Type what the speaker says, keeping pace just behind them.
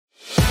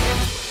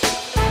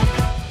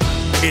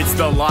It's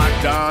the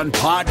Locked On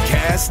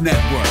Podcast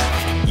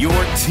Network, your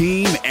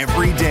team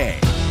every day.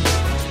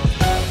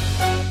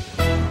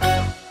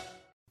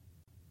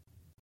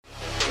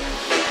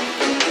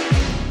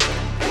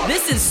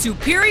 This is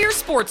Superior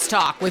Sports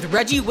Talk with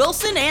Reggie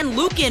Wilson and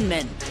Luke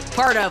Inman,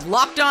 part of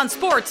Locked On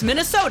Sports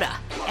Minnesota,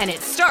 and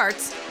it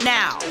starts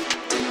now.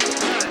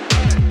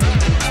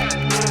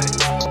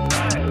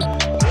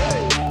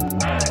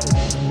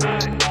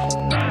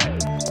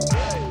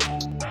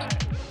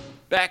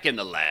 Back in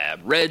the lab,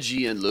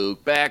 Reggie and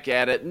Luke back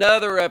at it.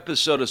 Another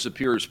episode of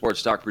Superior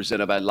Sports Talk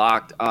presented by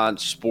Locked On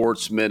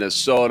Sports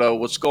Minnesota.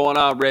 What's going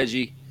on,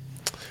 Reggie?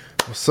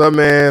 What's up,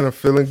 man? I'm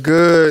feeling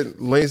good.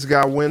 Lynx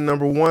got win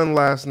number 1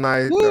 last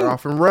night. Woo. They're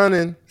off and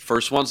running.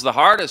 First one's the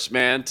hardest,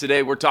 man.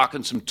 Today we're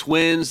talking some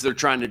Twins. They're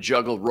trying to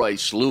juggle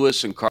Royce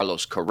Lewis and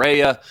Carlos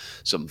Correa.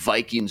 Some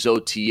Vikings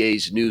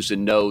OTAs, news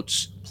and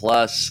notes.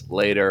 Plus,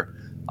 later,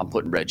 I'm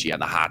putting Reggie on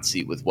the hot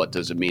seat with what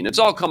does it mean. It's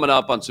all coming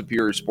up on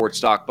Superior Sports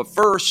Talk. But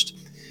first,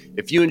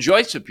 if you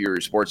enjoy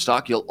Superior Sports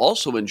Talk, you'll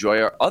also enjoy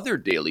our other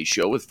daily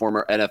show with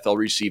former NFL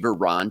receiver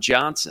Ron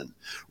Johnson.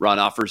 Ron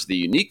offers the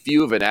unique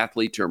view of an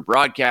athlete turned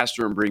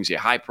broadcaster and brings you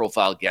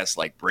high-profile guests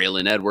like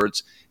Braylon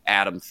Edwards,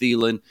 Adam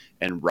Thielen,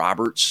 and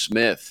Robert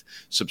Smith.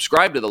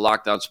 Subscribe to the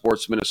Locked On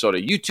Sports Minnesota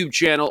YouTube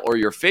channel or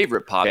your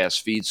favorite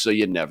podcast feed so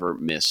you never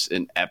miss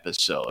an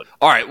episode.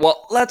 All right,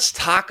 well, let's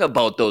talk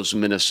about those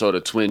Minnesota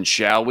Twins,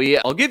 shall we?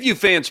 I'll give you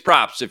fans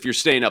props if you're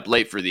staying up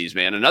late for these,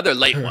 man. Another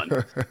late one.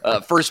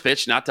 First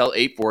pitch, not till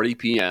 8:40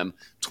 p.m.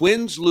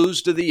 Twins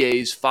lose to the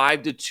A's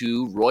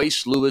 5-2.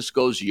 Royce Lewis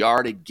goes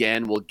yard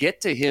again. We'll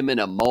get to him in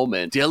a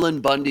moment.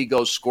 Dylan Bundy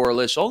goes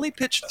scoreless. Only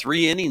pitched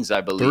 3 innings,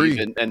 I believe.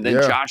 And then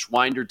Josh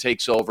Winder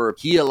takes over.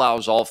 He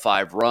allows all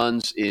 5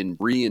 runs in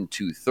 3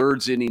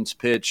 2/3 innings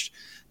pitched.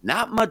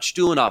 Not much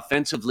doing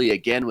offensively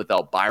again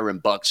without Byron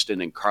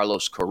Buxton and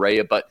Carlos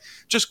Correa. But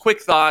just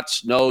quick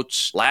thoughts,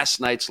 notes.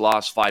 Last night's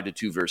loss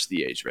 5-2 versus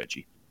the A's,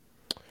 Reggie.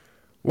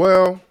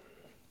 Well,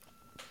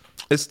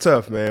 it's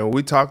tough, man.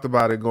 We talked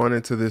about it going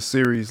into this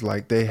series.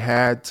 Like, they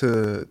had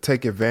to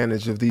take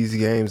advantage of these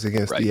games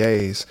against the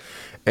A's.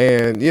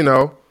 And, you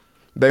know,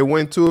 they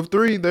win 2 of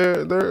 3.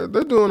 They're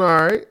doing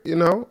all right, you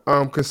know.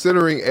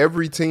 Considering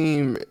every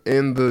team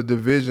in the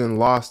division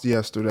lost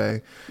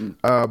yesterday,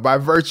 by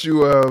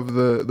virtue of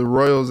the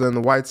Royals and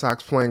the White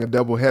Sox playing a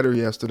doubleheader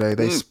yesterday,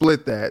 they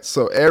split that.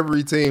 So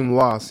every team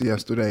lost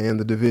yesterday in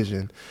the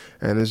division.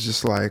 And it's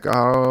just like,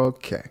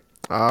 okay.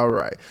 All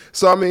right.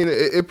 So, I mean,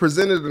 it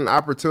presented an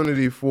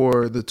opportunity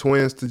for the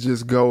Twins to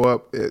just go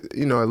up,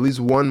 you know, at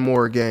least one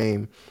more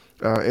game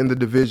in the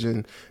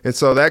division. And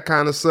so that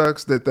kind of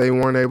sucks that they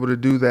weren't able to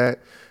do that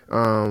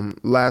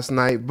last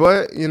night.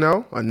 But, you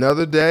know,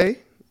 another day,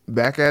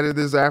 back at it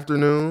this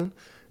afternoon,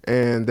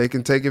 and they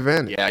can take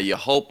advantage. Yeah, you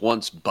hope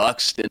once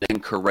Buxton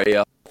and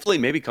Correa hopefully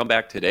maybe come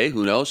back today.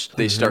 Who knows?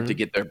 They start to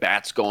get their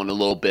bats going a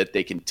little bit.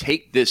 They can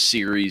take this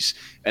series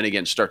and,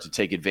 again, start to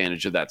take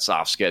advantage of that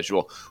soft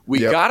schedule. We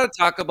got to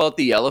talk about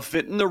the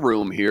elephant in the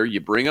room here.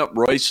 You bring up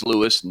Royce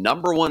Lewis,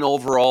 number 1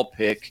 overall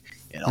pick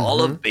in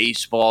all of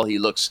baseball. He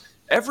looks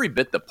every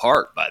bit the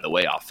part, by the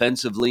way,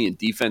 offensively and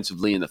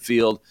defensively in the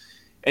field.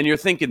 And you're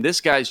thinking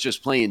this guy's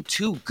just playing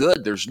too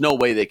good. There's no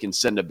way they can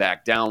send him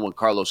back down when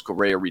Carlos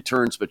Correa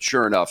returns. But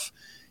sure enough,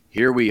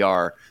 here we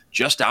are.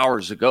 Just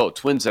hours ago,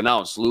 Twins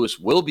announced Lewis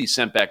will be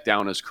sent back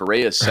down as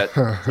Correa is set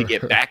to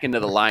get back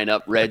into the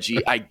lineup.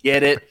 Reggie, I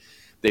get it.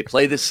 They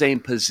play the same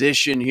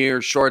position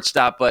here,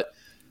 shortstop, but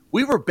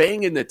we were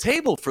banging the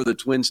table for the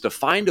Twins to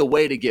find a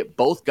way to get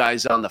both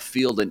guys on the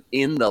field and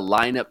in the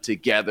lineup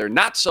together.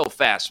 Not so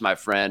fast, my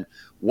friend.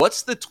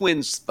 What's the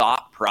Twins'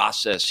 thought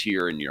process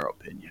here, in your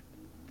opinion?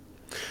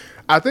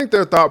 I think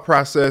their thought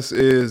process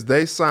is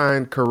they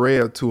signed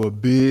Correa to a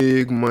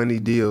big money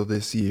deal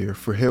this year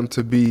for him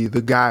to be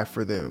the guy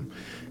for them.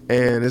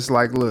 And it's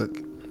like, look,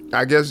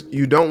 I guess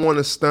you don't want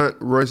to stunt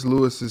Royce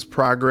Lewis's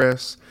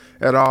progress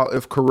at all.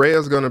 If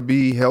Correa's going to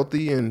be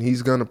healthy and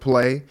he's going to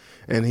play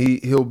and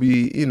he'll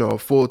be, you know, a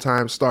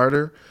full-time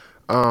starter,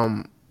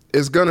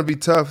 it's going to be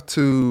tough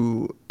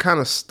to kind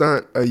of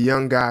stunt a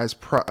young guy's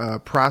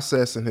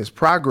process and his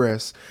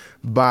progress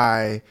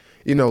by,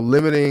 you know,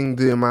 limiting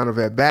the amount of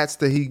at-bats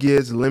that he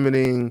gets,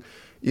 limiting,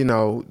 you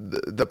know,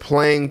 the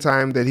playing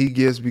time that he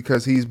gets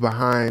because he's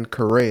behind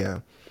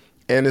Correa.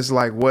 And it's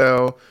like,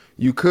 well,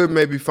 you could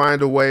maybe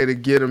find a way to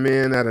get him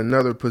in at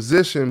another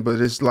position,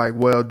 but it's like,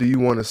 well, do you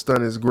want to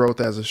stunt his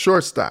growth as a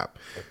shortstop?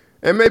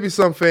 And maybe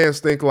some fans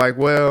think like,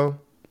 well,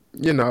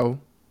 you know,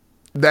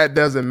 that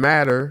doesn't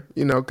matter,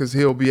 you know, because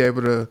he'll be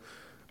able to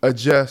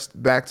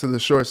adjust back to the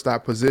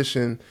shortstop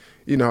position,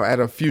 you know, at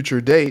a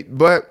future date.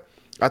 But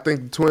I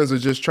think the Twins are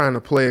just trying to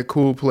play it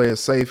cool, play it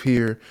safe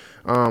here.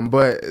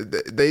 But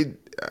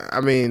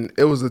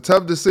it was a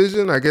tough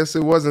decision. I guess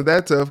it wasn't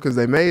that tough because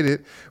they made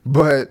it.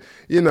 But,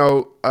 you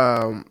know,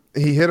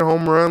 he hit a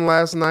home run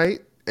last night,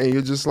 and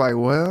you're just like,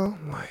 well,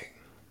 like,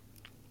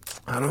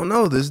 I don't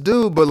know this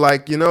dude, but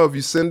like, if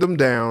you send him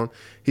down,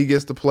 he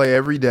gets to play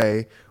every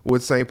day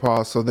with St.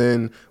 Paul. So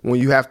then when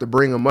you have to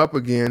bring him up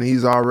again,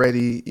 he's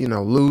already,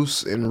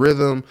 loose in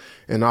rhythm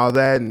and all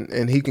that,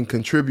 and he can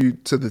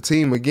contribute to the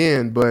team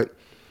again. But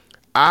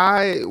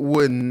I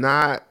would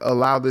not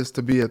allow this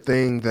to be a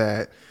thing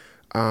that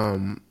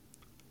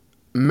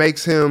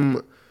makes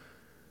him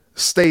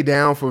stay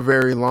down for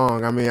very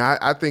long. I mean,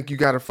 I think you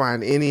got to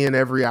find any and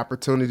every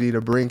opportunity to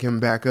bring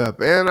him back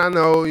up. And I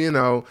know,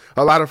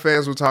 a lot of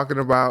fans were talking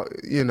about,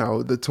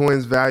 the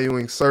Twins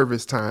valuing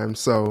service time.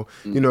 So,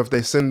 if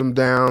they send him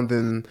down,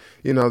 then,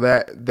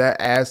 that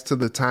adds to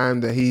the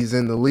time that he's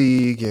in the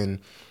league and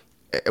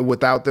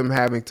without them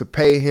having to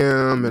pay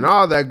him and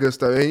all that good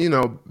stuff.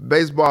 And,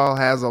 baseball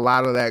has a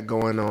lot of that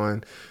going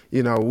on.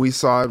 We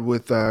saw it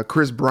with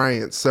Chris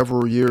Bryant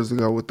several years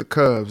ago with the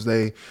Cubs.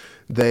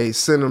 They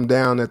sent him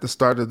down at the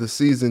start of the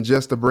season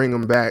just to bring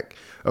him back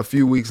a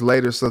few weeks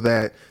later so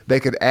that they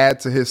could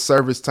add to his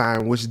service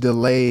time, which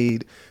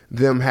delayed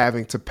them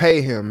having to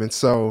pay him. And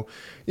so,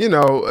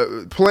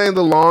 playing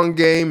the long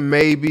game,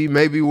 maybe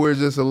we're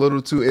just a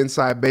little too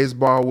inside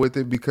baseball with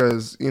it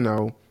because,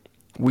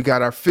 we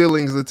got our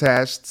feelings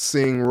attached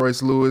seeing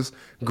Royce Lewis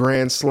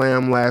grand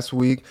slam last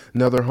week,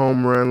 another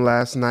home run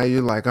last night.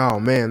 You're like, oh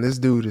man, this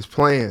dude is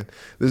playing.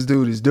 This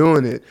dude is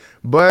doing it.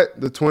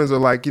 But the Twins are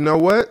like, you know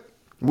what?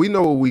 We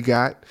know what we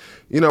got.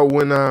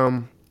 When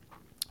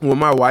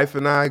my wife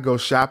and I go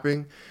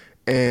shopping,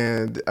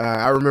 and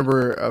I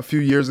remember a few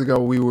years ago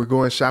we were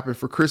going shopping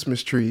for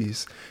Christmas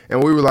trees,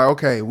 and we were like,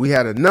 okay, we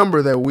had a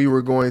number that we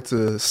were going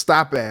to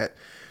stop at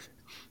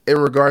in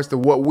regards to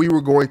what we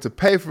were going to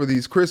pay for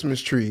these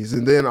Christmas trees.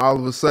 And then all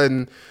of a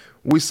sudden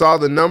we saw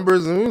the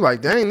numbers and we were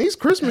like, dang, these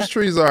Christmas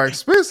trees are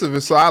expensive.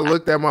 And so I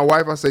looked at my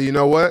wife, I said, you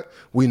know what?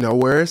 We know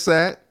where it's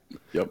at.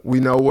 Yep. We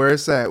know where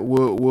it's at.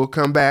 We'll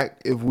come back.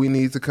 If we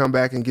need to come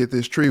back and get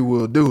this tree,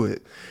 we'll do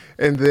it.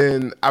 And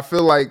then I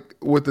feel like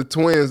with the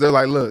Twins, they're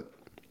like, look,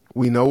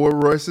 we know where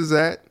Royce is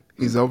at.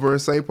 He's over in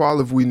St.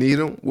 Paul. If we need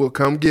him, we'll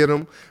come get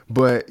him.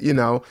 But,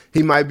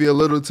 he might be a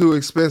little too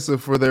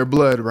expensive for their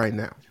blood right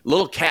now.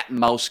 Little cat and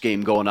mouse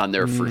game going on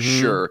there for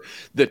sure.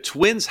 The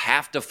Twins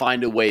have to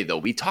find a way, though.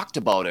 We talked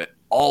about it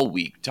all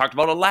week. Talked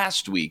about it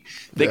last week.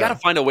 They got to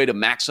find a way to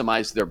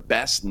maximize their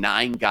best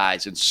 9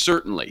 guys, and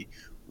certainly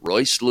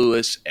Royce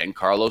Lewis and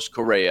Carlos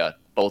Correa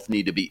both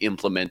need to be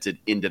implemented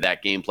into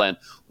that game plan.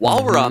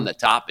 While we're on the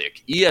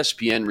topic,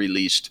 ESPN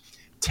released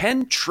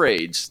 10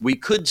 trades we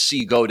could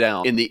see go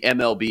down in the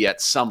MLB at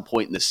some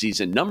point in the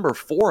season. Number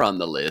 4 on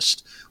the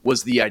list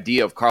was the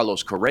idea of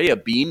Carlos Correa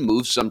being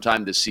moved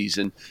sometime this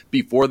season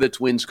before the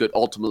Twins could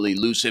ultimately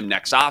lose him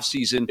next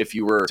offseason. If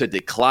you were to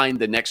decline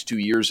the next 2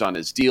 years on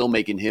his deal,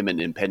 making him an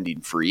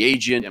impending free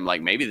agent, and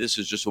like maybe this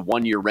is just a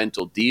 1-year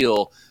rental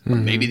deal,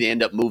 maybe they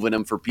end up moving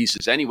him for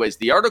pieces anyways.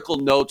 The article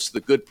notes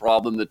the good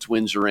problem the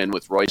Twins are in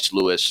with Royce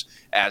Lewis,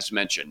 as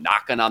mentioned,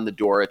 knocking on the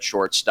door at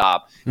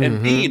shortstop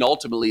and being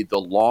ultimately the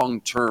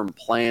long-term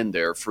plan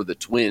there for the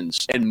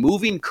Twins. And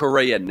moving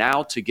Correa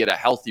now to get a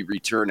healthy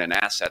return and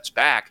assets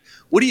back.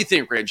 What do you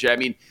think, Ranjay? I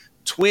mean,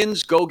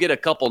 Twins go get a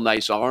couple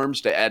nice arms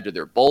to add to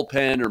their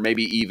bullpen, or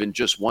maybe even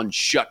just one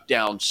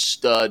shutdown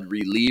stud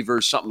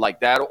reliever, something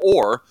like that,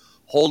 or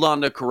hold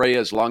on to Correa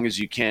as long as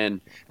you can,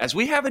 as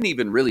we haven't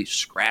even really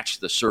scratched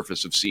the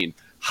surface of seeing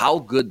how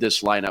good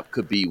this lineup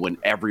could be when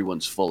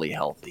everyone's fully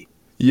healthy.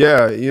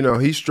 Yeah,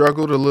 he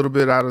struggled a little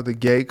bit out of the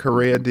gate,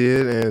 Correa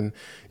did, and,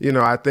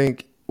 I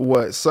think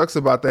what sucks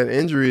about that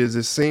injury is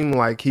it seemed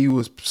like he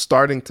was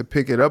starting to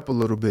pick it up a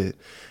little bit.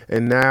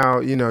 And now,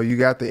 you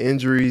got the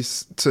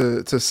injuries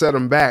to set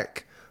him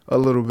back a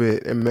little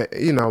bit. And,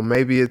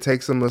 maybe it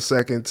takes him a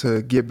second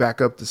to get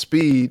back up to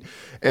speed.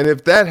 And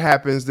if that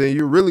happens, then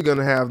you're really going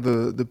to have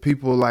the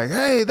people like,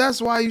 hey,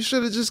 that's why you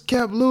should have just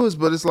kept Lewis.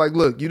 But it's like,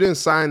 look, you didn't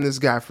sign this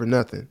guy for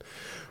nothing.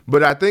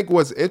 But I think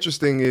what's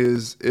interesting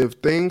is if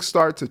things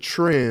start to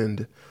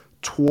trend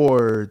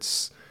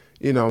towards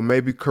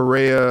maybe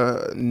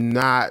Correa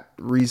not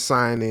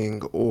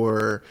re-signing,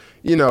 or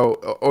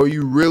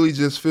you really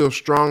just feel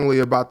strongly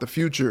about the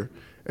future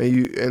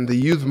and the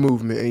youth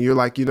movement, and you're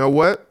like, you know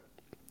what?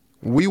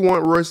 We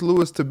want Royce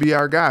Lewis to be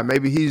our guy.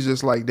 Maybe he's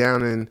just like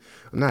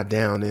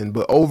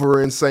but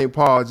over in St.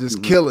 Paul,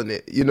 just killing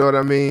it. You know what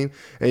I mean?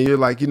 And you're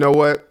like, you know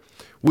what?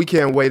 We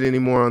can't wait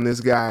anymore on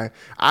this guy.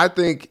 I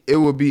think it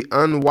would be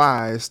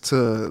unwise to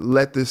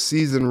let this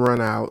season run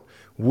out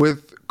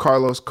with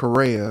Carlos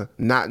Correa,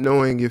 not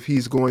knowing if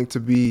he's going to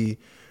be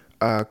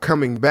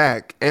coming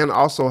back, and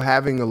also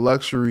having a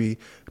luxury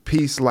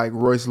piece like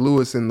Royce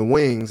Lewis in the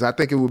wings. I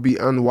think it would be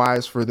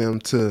unwise for them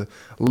to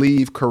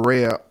leave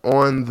Correa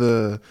on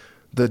the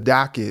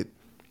docket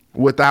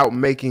without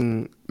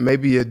making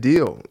maybe a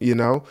deal.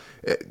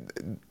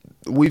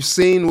 We've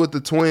seen with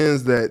the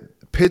Twins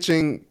that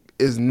pitching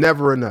is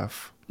never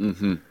enough.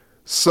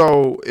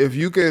 So if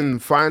you can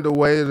find a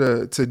way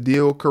to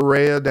deal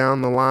Correa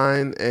down the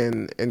line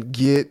and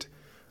get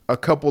a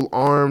couple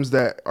arms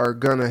that are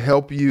gonna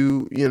help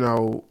you,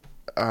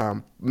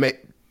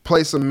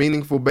 play some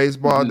meaningful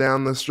baseball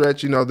down the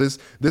stretch. You know, this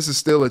is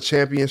still a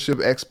championship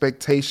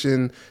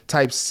expectation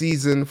type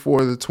season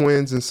for the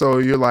Twins. And so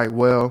you're like,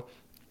 well,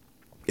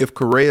 if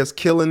Correa's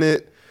killing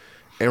it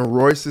and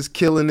Royce is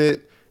killing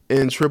it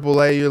in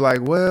AAA, you're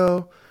like,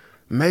 well,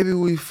 maybe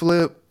we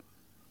flip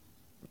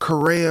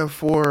Correa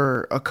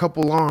for a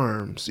couple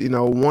arms, you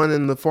know, one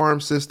in the farm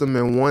system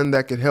and one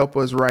that could help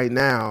us right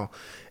now.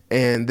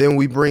 And then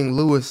we bring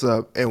Lewis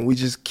up and we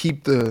just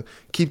keep the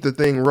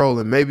thing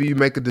rolling. Maybe you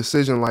make a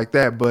decision like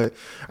that, but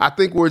I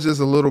think we're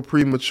just a little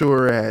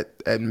premature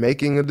at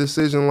making a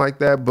decision like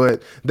that.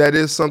 But that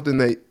is something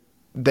that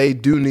they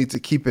do need to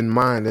keep in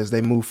mind as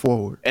they move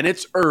forward. And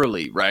it's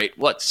early, right?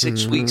 What,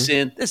 6 weeks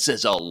in? This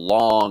is a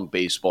long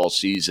baseball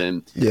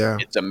season. Yeah.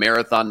 It's a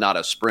marathon, not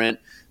a sprint.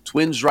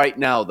 Twins right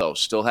now, though,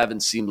 still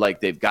haven't seemed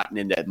like they've gotten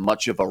into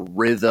much of a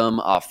rhythm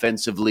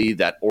offensively.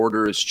 That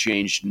order has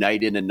changed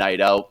night in and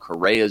night out.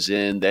 Correa's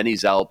in, then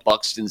he's out.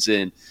 Buxton's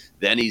in,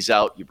 then he's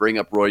out. You bring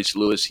up Royce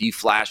Lewis, he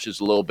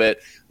flashes a little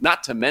bit.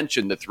 Not to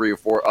mention the 3 or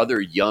 4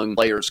 other young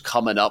players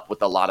coming up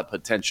with a lot of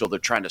potential. They're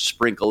trying to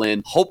sprinkle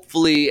in.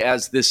 Hopefully,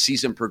 as this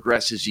season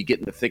progresses, you get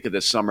in the thick of the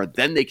summer,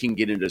 then they can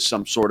get into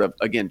some sort of,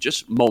 again,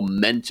 just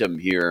momentum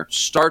here.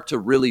 Start to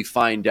really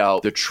find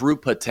out the true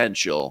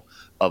potential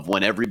of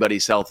when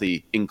everybody's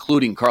healthy,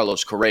 including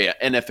Carlos Correa.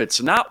 And if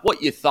it's not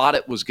what you thought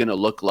it was going to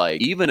look like,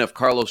 even if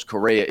Carlos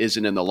Correa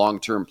isn't in the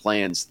long-term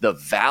plans, the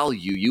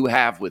value you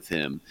have with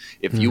him,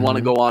 if you want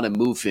to go on and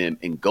move him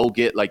and go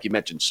get, like you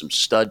mentioned, some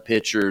stud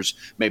pitchers,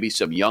 maybe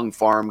some young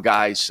farm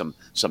guys, some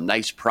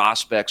nice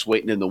prospects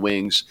waiting in the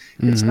wings,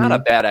 it's not a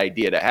bad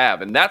idea to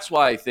have. And that's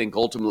why I think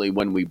ultimately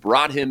when we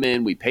brought him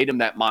in, we paid him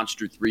that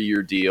monster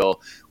 3-year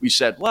deal. We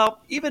said,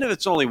 well, even if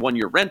it's only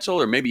 1-year rental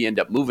or maybe you end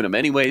up moving him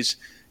anyways,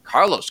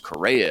 Carlos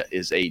Correa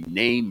is a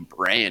name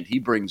brand. He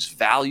brings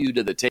value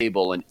to the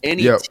table, and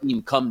any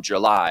team come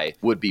July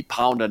would be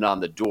pounding on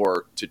the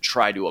door to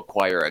try to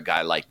acquire a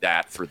guy like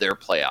that for their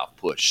playoff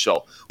push.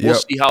 So we'll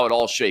see how it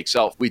all shakes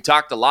out. We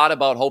talked a lot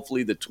about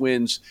hopefully the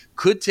Twins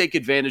could take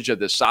advantage of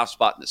this soft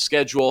spot in the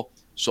schedule.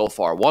 So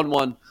far,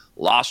 1-1.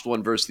 Lost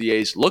one versus the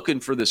A's. Looking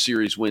for the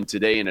series win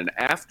today in an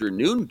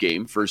afternoon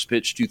game. First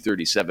pitch,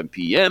 2:37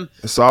 p.m.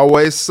 It's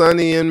always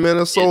sunny in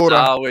Minnesota.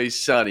 It's always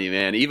sunny,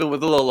 man. Even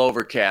with a little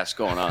overcast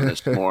going on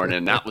this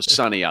morning. That was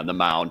sunny on the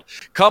mound.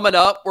 Coming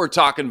up, we're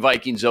talking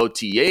Vikings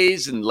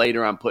OTAs, and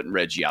later I'm putting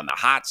Reggie on the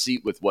hot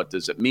seat with what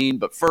does it mean.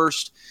 But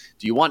first,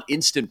 do you want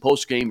instant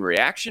post-game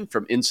reaction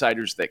from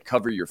insiders that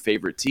cover your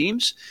favorite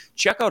teams?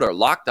 Check out our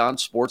Locked On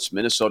Sports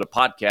Minnesota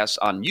podcast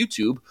on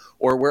YouTube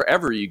or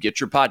wherever you get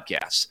your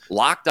podcasts.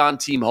 Locked On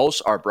team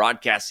hosts are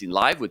broadcasting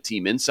live with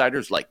team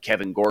insiders like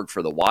Kevin Gorg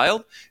for the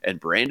Wild and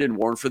Brandon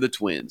Warren for the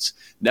Twins.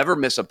 Never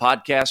miss a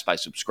podcast by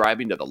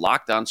subscribing to the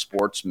Locked On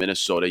Sports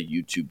Minnesota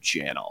YouTube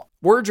channel.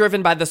 We're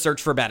driven by the search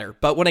for better,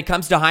 but when it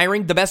comes to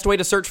hiring, the best way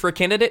to search for a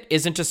candidate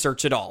isn't to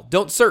search at all.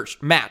 Don't search,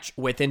 match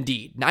with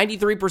Indeed.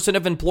 93%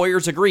 of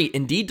employers agree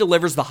Indeed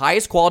delivers the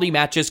highest quality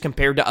matches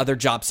compared to other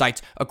job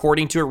sites,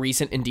 according to a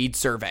recent Indeed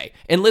survey.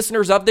 And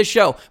listeners of this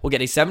show will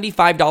get a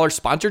 $75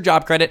 sponsored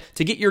job credit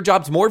to get your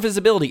jobs more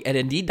visibility at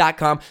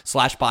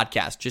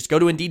Indeed.com/podcast. Just go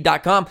to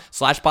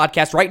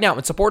Indeed.com/podcast right now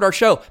and support our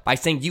show by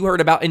saying you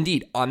heard about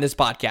Indeed on this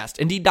podcast.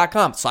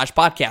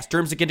 Indeed.com/podcast.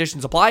 Terms and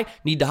conditions apply.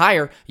 Need to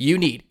hire? You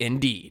need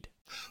Indeed.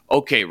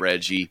 Okay,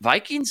 Reggie,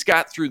 Vikings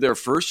got through their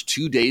first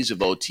 2 days of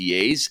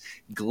OTAs,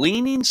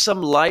 gleaning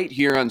some light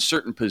here on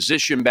certain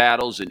position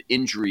battles and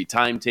injury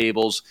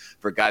timetables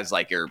for guys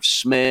like Irv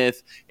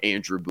Smith,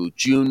 Andrew Booth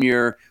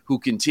Jr., who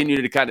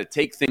continue to kind of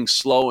take things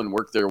slow and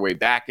work their way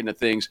back into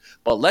things.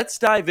 But let's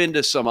dive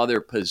into some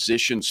other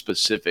position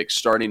specifics,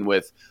 starting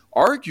with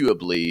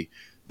arguably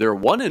their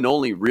one and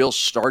only real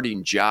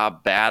starting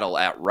job battle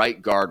at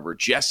right guard were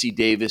Jesse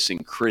Davis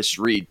and Chris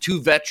Reed, 2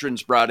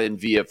 veterans brought in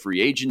via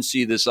free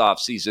agency this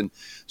offseason,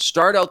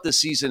 start out the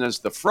season as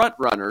the front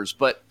runners.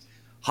 But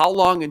how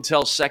long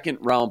until second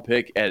round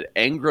pick Ed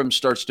Ingram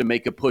starts to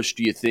make a push,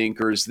 do you think?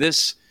 Or is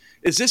this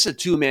a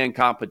two-man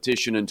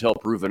competition until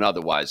proven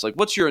otherwise? Like,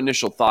 what's your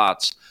initial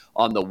thoughts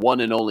on the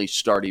one and only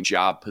starting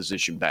job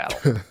position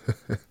battle?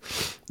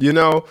 You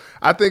know,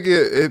 I think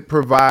it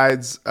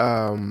provides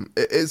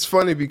it's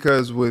funny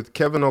because with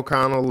Kevin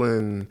O'Connell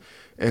and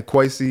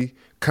Kwesi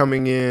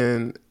coming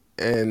in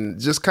and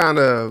just kind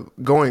of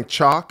going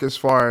chalk as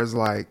far as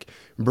like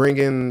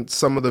bringing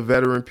some of the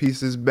veteran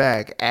pieces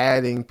back,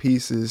 adding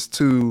pieces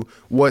to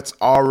what's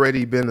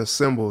already been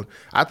assembled.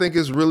 I think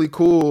it's really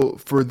cool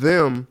for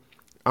them,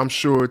 I'm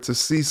sure, to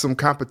see some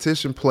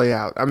competition play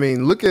out. I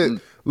mean, look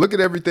at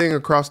everything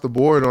across the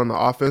board on the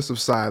offensive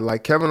side.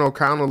 Like Kevin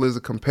O'Connell is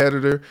a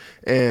competitor,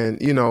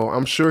 and you know,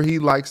 I'm sure he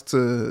likes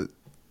to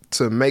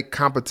make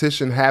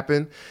competition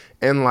happen.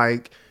 And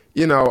like,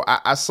 you know,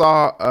 I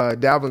saw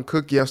Dalvin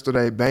Cook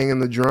yesterday banging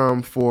the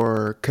drum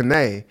for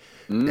Kane,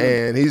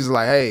 and he's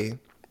like, hey,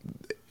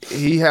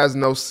 he has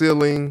no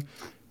ceiling.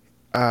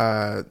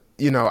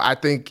 You know, I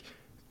think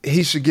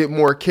he should get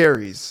more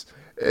carries.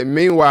 And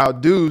meanwhile,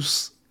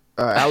 Deuce,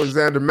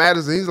 Alexander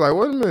Madison. He's like,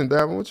 wait a minute,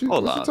 Davin, what you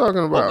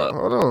talking about?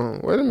 Hold on,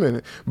 wait a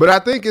minute. But I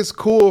think it's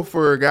cool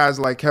for guys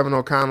like Kevin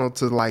O'Connell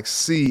to like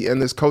see,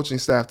 and this coaching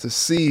staff to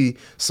see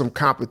some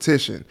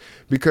competition,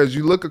 because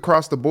you look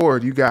across the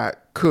board, you got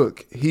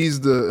Cook,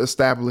 he's the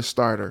established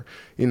starter.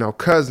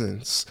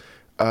 Cousins,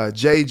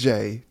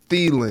 JJ,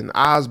 Thielen,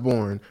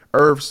 Osborne,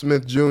 Irv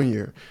Smith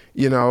Jr.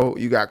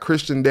 You got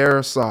Christian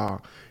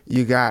Darrisaw,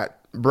 you got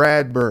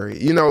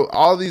Bradbury.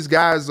 All these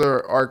guys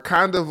are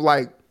kind of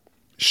like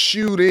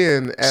shoot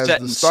in as set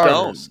the in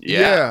starters. Stone.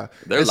 Yeah.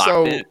 They're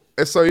locked in.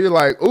 And so you're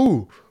like,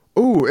 ooh.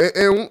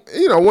 And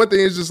one thing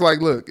is just like,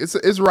 look,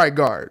 it's right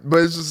guard, but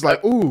it's just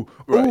like, ooh,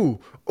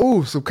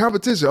 some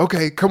competition.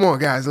 Okay, come on,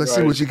 guys, let's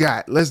see what you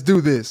got. Let's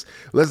do this.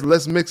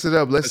 Let's mix it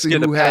up. Let's see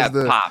who has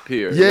the pop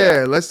here.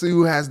 Yeah, let's see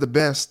who has the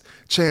best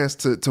chance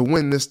to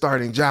win this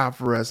starting job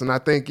for us. And I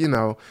think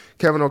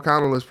Kevin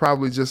O'Connell is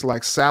probably just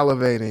like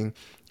salivating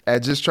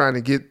at just trying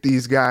to get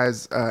these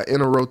guys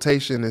in a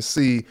rotation and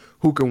see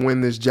who can win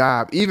this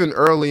job. Even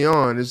early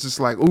on, it's just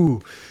like,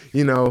 ooh,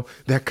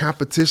 that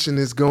competition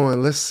is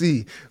going. Let's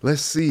see.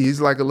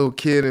 He's like a little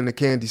kid in a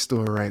candy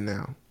store right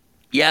now.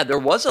 Yeah, there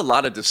was a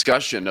lot of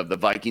discussion of the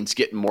Vikings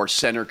getting more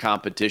center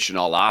competition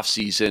all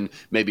offseason,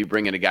 maybe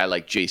bringing a guy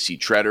like J.C.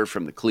 Tretter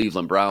from the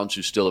Cleveland Browns,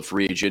 who's still a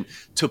free agent,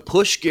 to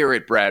push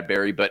Garrett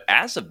Bradbury. But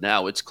as of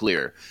now, it's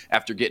clear,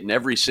 after getting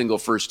every single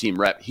first-team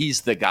rep,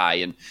 he's the guy.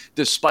 And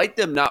despite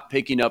them not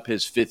picking up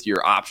his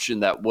fifth-year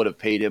option that would have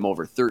paid him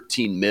over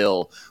 $13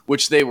 million,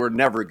 which they were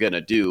never going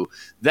to do,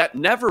 that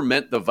never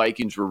meant the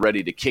Vikings were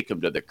ready to kick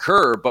him to the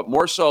curb, but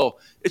more so,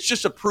 it's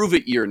just a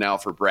prove-it year now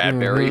for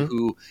Bradbury,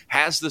 who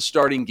has the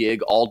starting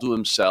gig all to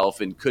himself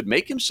and could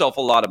make himself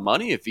a lot of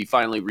money if he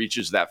finally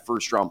reaches that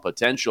first-round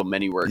potential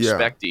many were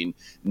expecting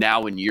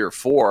now in year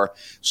 4.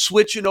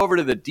 Switching over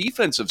to the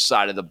defensive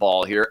side of the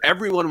ball here,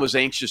 everyone was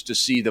anxious to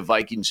see the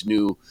Vikings'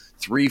 new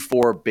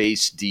 3-4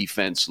 base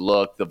defense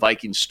look. The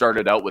Vikings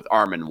started out with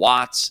Armon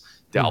Watts,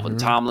 Dalvin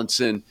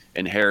Tomlinson,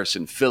 and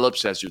Harrison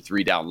Phillips as your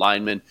 3-down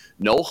linemen.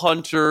 No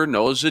Hunter,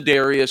 no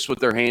Za'Darius with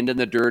their hand in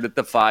the dirt at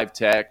the 5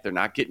 tech. They're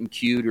not getting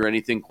cued or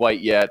anything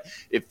quite yet.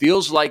 It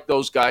feels like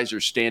those guys are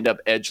stand-up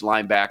edge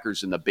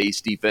linebackers in the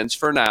base defense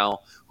for now.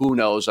 Who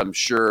knows? I'm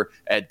sure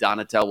Ed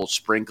Donatel will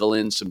sprinkle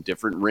in some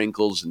different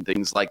wrinkles and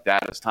things like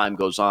that as time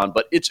goes on.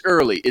 But it's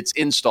early. It's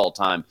install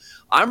time.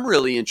 I'm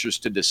really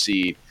interested to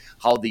see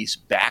how these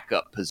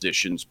backup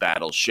positions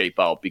battles shape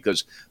out,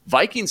 because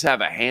Vikings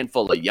have a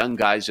handful of young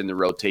guys in the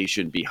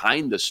rotation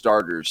behind the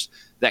starters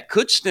that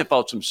could sniff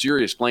out some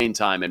serious playing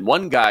time. And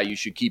one guy you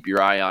should keep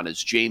your eye on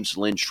is James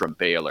Lynch from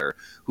Baylor,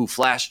 who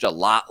flashed a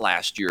lot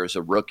last year as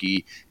a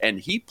rookie, and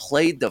he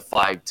played the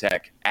 5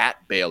 tech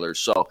at Baylor.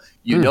 So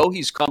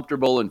he's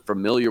comfortable and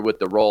familiar with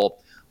the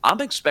role. I'm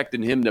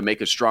expecting him to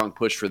make a strong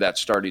push for that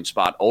starting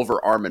spot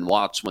over Armon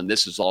Watts when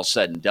this is all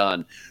said and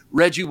done.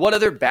 Reggie, what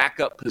other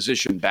backup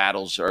position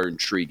battles are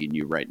intriguing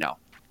you right now?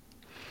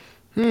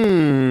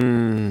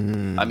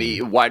 I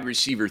mean, wide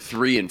receiver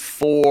 3 and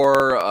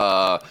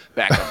 4,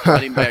 backup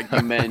running back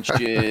you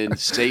mentioned,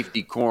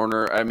 safety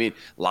corner. I mean,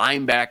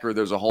 linebacker,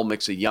 there's a whole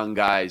mix of young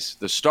guys.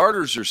 The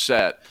starters are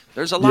set.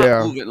 There's a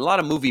lot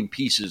of moving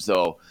pieces,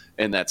 though,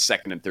 in that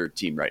second and third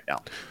team right now.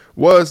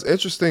 Well, it's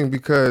interesting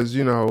because,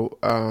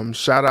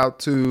 shout out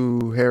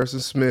to Harrison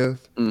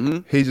Smith.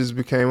 He just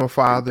became a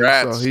father.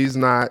 Congrats. So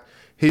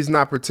he's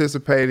not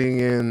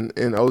participating in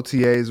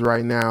OTAs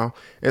right now.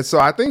 And so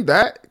I think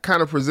that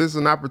kind of presents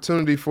an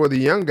opportunity for the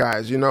young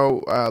guys.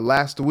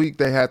 Last week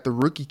they had the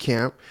rookie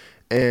camp,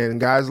 and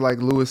guys like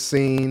Lewis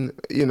Seen,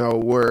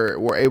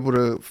 were able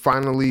to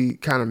finally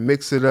kind of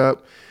mix it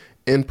up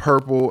in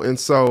purple. And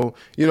so,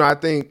 I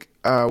think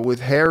with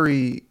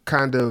Harry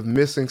kind of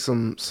missing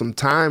some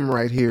time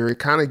right here, it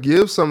kind of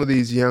gives some of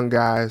these young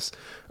guys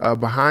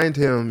behind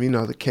him,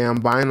 the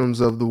Cam Bynums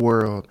of the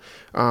world,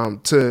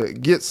 to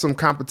get some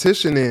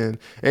competition in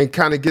and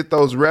kind of get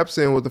those reps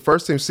in with the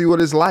first team, see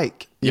what it's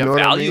like. You know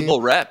valuable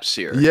what I mean? Reps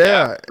here.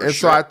 Yeah, and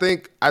sure. So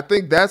I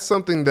think that's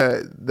something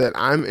that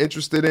I'm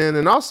interested in,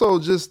 and also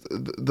just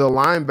the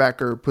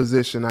linebacker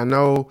position. I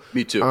know.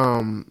 Me too.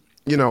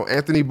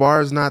 Anthony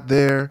Barr is not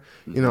there.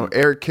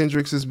 Eric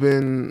Kendricks has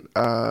been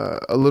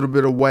a little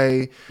bit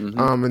away,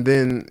 and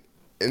then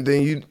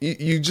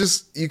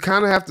you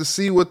kind of have to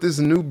see what this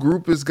new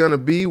group is going to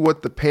be,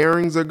 what the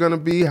pairings are going to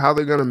be, how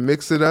they're going to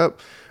mix it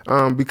up,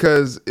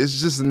 because it's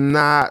just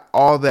not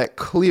all that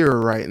clear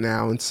right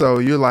now. And so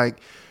you're like,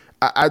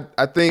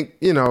 I think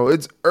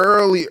it's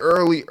early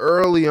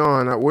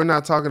on. We're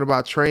not talking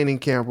about training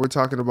camp. We're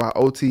talking about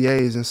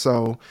OTAs, and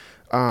so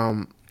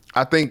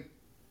I think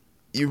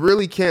you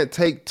really can't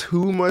take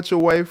too much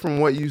away from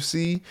what you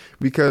see,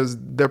 because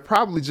they're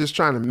probably just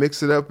trying to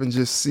mix it up and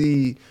just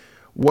see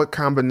what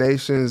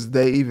combinations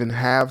they even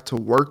have to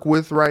work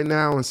with right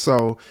now. And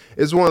so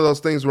it's one of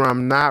those things where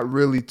I'm not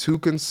really too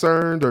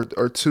concerned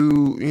or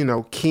too,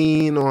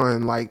 keen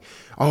on like,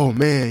 oh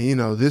man,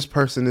 this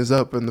person is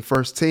up in the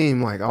first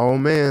team. Like, oh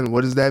man,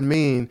 what does that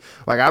mean?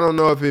 Like, I don't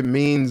know if it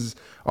means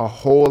a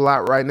whole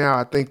lot right now.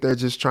 I think they're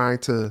just trying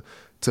to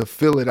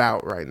fill it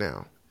out right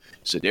now.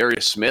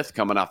 Zadarius Smith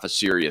coming off a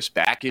serious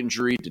back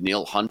injury.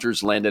 Danielle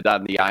Hunter's landed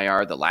on the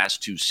IR the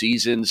last 2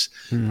 seasons.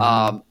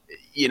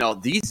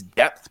 These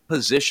depth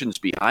positions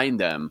behind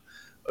them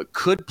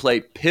could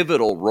play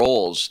pivotal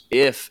roles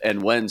if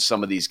and when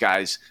some of these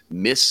guys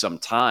miss some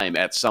time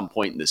at some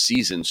point in the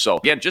season. So,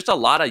 again, just a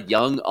lot of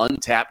young,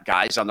 untapped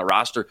guys on the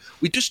roster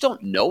we just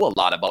don't know a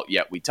lot about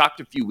yet. We talked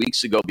a few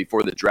weeks ago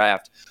before the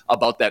draft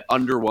about that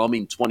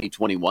underwhelming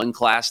 2021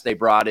 class they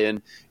brought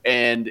in.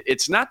 And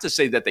it's not to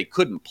say that they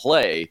couldn't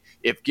play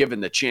if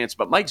given the chance,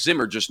 but Mike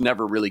Zimmer just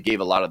never really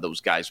gave a lot of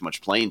those guys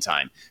much playing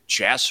time.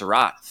 Chaz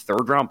Surratt,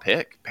 3rd-round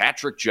pick.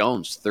 Patrick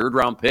Jones,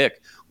 3rd-round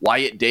pick.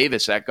 Wyatt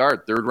Davis at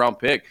guard, 3rd-round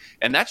pick.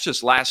 And that's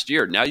just last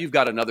year. Now you've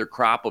got another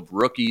crop of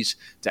rookies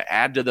to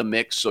add to the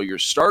mix. So your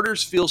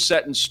starters feel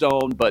set in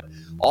stone, but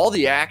all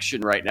the action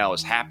right now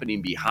is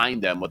happening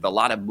behind them with a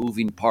lot of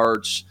moving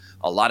parts,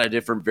 a lot of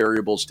different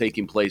variables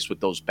taking place with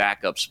those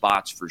backup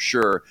spots for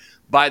sure.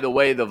 By the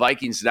way, the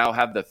Vikings now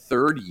have the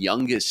 3rd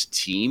youngest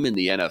team in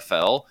the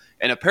NFL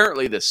and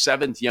apparently the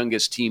 7th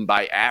youngest team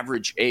by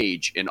average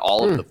age in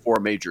all of the 4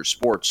 major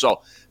sports.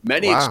 So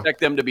many expect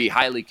them to be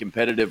highly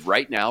competitive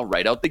right now,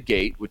 right out the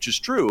gate, which is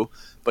true.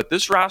 But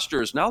this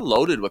roster is now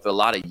loaded with a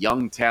lot of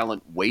young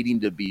talent waiting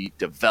to be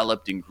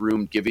developed and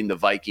groomed, giving the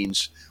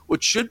Vikings,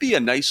 which should be a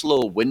nice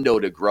little window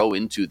to grow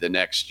into the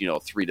next,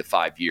 3 to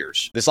 5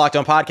 years. This Locked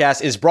On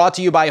podcast is brought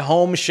to you by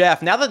Home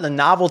Chef. Now that the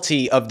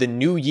novelty of the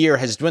new year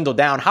has dwindled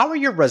down, how are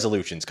your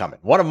resolutions coming?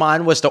 One of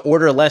mine was to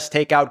order less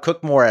takeout,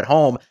 cook more at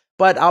home.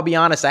 But I'll be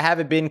honest, I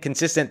haven't been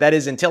consistent. That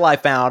is until I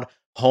found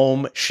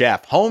Home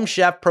Chef. Home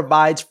Chef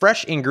provides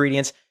fresh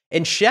ingredients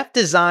and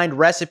chef-designed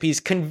recipes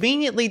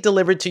conveniently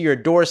delivered to your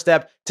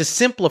doorstep to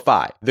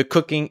simplify the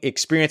cooking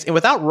experience and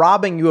without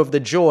robbing you of the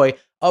joy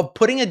of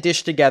putting a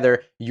dish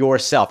together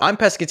yourself. I'm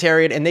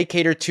pescatarian and they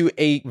cater to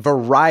a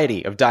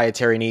variety of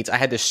dietary needs. I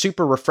had this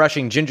super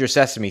refreshing ginger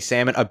sesame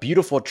salmon, a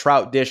beautiful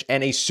trout dish,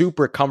 and a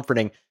super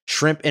comforting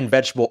shrimp and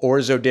vegetable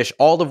orzo dish,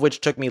 all of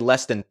which took me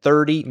less than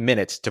 30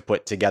 minutes to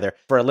put together.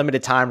 For a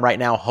limited time right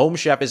now, Home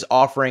Chef is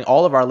offering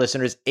all of our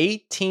listeners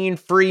 18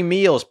 free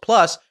meals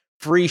plus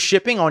free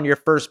shipping on your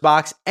first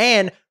box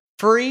and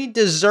free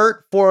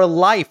dessert for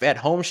life at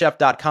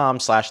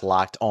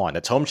homechef.com/lockedon.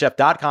 That's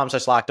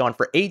homechef.com/lockedon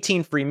for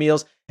 18 free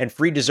meals and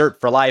free dessert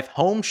for life.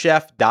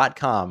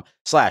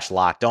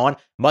 Homechef.com/lockedon.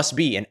 Must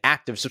be an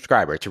active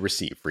subscriber to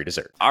receive free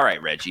dessert. All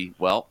right, Reggie.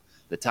 Well,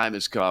 the time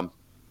has come.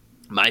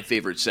 My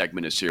favorite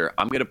segment is here.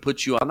 I'm going to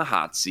put you on the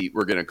hot seat.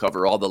 We're going to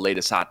cover all the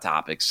latest hot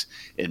topics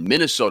in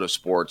Minnesota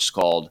sports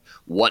called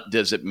What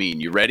Does It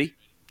Mean? You ready?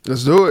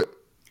 Let's do it.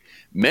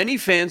 Many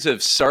fans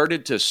have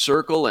started to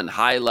circle and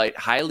highlight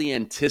highly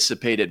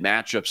anticipated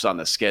matchups on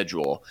the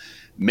schedule.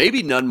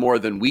 Maybe none more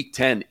than Week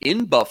 10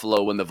 in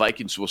Buffalo when the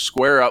Vikings will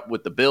square up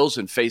with the Bills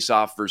and face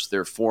off versus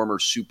their former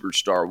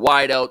superstar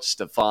wideout,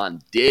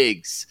 Stephon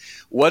Diggs.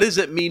 What does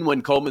it mean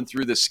when combing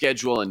through the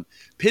schedule and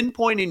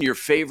pinpointing your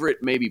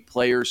favorite maybe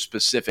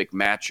player-specific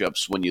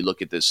matchups when you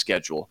look at this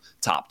schedule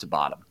top to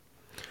bottom?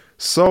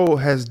 So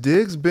has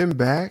Diggs been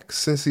back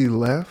since he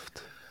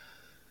left?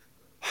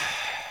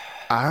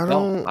 I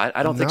don't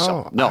think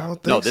so. No,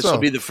 this will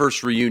be the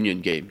first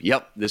reunion game.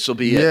 Yep, this will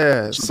be it.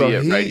 This will be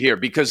it right here.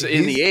 Because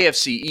in the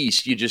AFC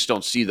East, you just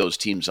don't see those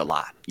teams a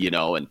lot,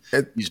 and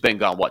he's been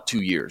gone, 2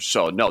 years?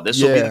 So, no,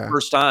 this will be the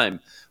first time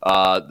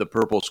the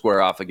Purple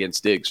square off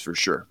against Diggs for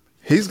sure.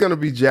 He's going to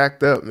be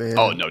jacked up, man.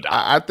 Oh, no doubt.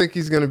 I think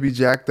he's going to be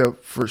jacked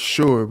up for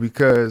sure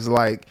because,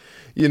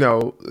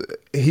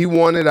 he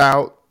wanted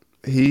out.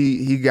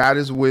 He got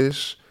his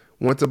wish,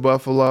 went to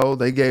Buffalo.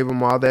 They gave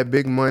him all that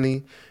big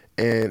money.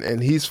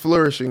 And he's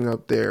flourishing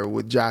up there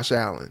with Josh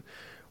Allen.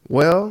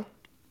 Well,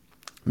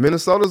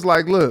 Minnesota's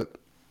like, look,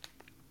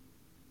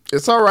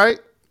 it's all right.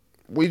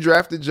 We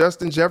drafted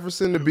Justin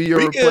Jefferson to be your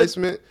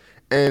replacement,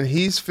 and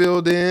he's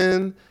filled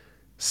in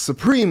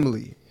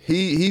supremely.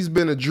 He's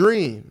been a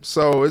dream.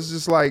 So it's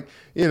just like,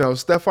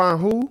 Stephon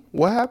who?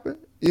 What happened?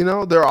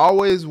 There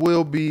always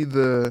will be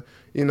the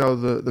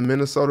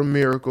Minnesota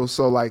Miracle.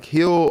 So,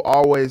 he'll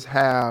always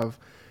have,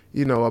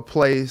 a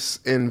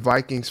place in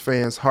Vikings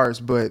fans' hearts.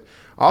 But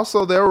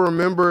also, they'll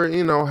remember,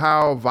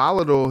 how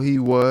volatile he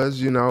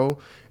was,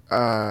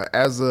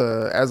 as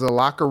a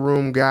locker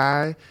room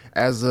guy,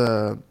 as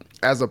a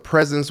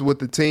presence with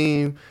the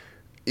team,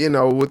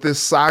 with this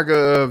saga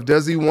of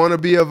does he want to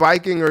be a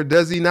Viking or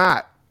does he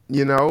not?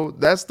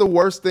 That's the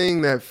worst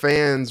thing that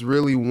fans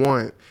really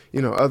want,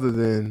 other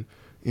than,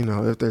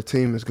 if their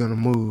team is going to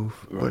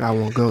move. But I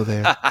won't go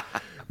there.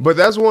 But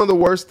that's one of the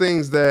worst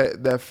things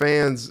that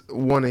fans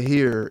want to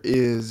hear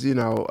is,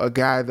 a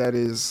guy that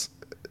is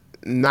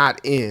not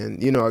in,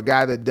 a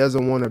guy that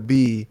doesn't want to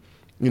be,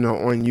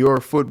 on your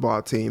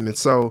football team. And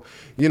so,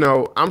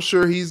 I'm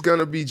sure he's going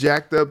to be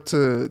jacked up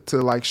to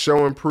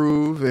show and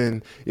prove.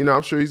 And,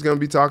 I'm sure he's going to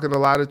be talking a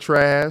lot of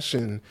trash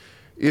and,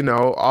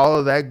 all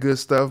of that good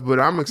stuff. But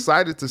I'm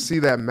excited to see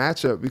that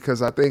matchup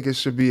because I think it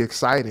should be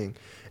exciting.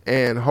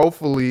 And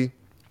hopefully,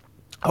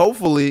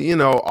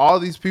 all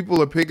these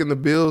people are picking the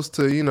Bills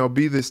to,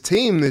 be this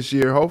team this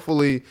year.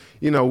 Hopefully,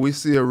 we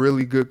see a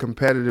really good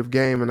competitive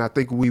game. And I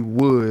think we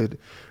would.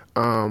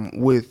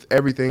 with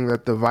everything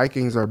that the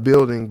Vikings are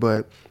building,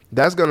 but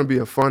that's going to be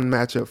a fun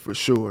matchup for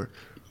sure.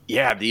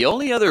 Yeah, the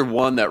only other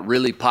one that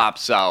really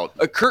pops out,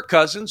 Kirk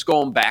Cousins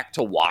going back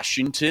to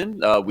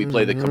Washington. We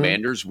play the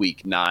Commanders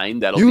week 9.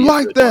 That'll You be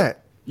like that?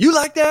 One. You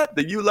like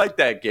that? You like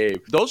that game.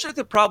 Those are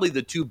probably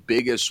the two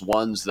biggest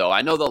ones, though.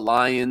 I know the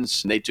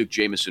Lions, and they took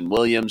Jameson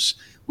Williams.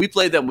 We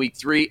played them week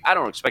 3. I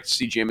don't expect to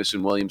see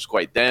Jameson Williams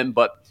quite then,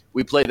 but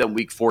we play them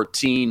week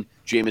 14.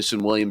 Jameson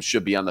Williams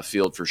should be on the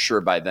field for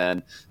sure by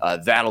then.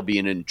 That'll be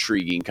an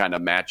intriguing kind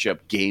of matchup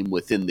game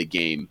within the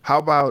game. How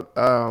about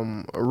a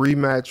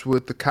rematch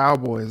with the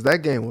Cowboys?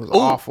 That game was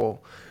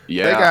awful.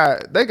 Yeah.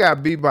 They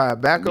got beat by a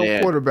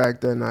backup quarterback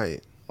that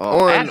night.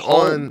 At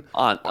home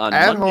on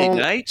Monday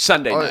night?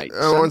 Sunday night.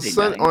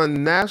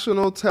 On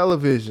national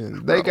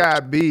television. They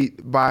got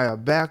beat by a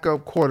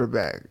backup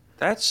quarterback.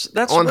 That's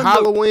on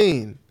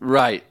Halloween.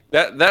 Right.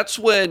 That's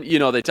when,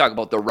 they talk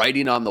about the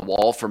writing on the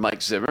wall for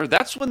Mike Zimmer.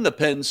 That's when the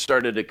pens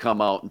started to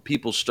come out and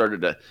people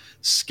started to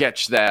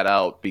sketch that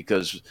out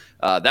because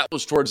that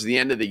was towards the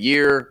end of the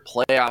year.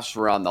 Playoffs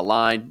were on the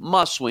line.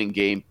 Must-win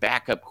game.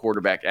 Backup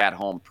quarterback at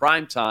home.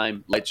 Prime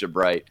time. Lights are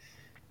bright.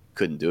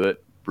 Couldn't do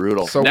it.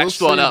 Brutal. So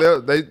Next we'll see. one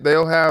up.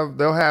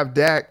 They'll have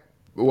Dak.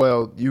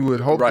 Well, you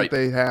would hope that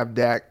they have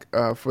Dak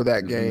for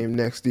that game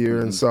next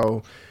year. And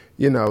so,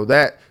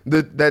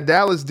 that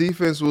Dallas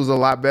defense was a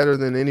lot better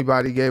than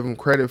anybody gave them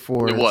credit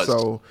for. It was.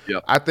 So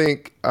I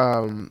think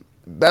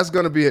that's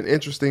going to be an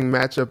interesting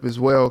matchup as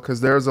well because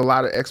there's a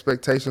lot of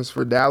expectations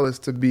for Dallas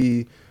to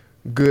be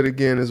good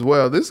again as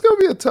well. This is going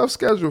to be a tough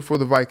schedule for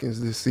the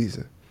Vikings this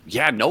season.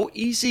 Yeah, no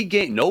easy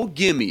game, no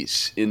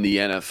gimmies in the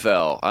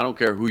NFL. I don't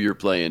care who you're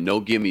playing,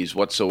 no gimmies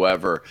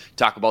whatsoever.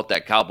 Talk about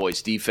that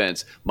Cowboys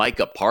defense.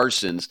 Micah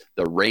Parsons,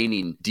 the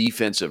reigning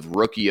defensive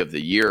rookie of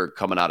the year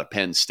coming out of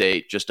Penn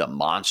State, just a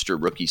monster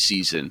rookie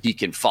season. He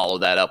can follow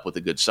that up with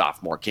a good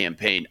sophomore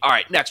campaign. All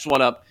right, next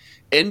one up.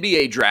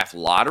 NBA draft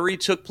lottery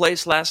took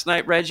place last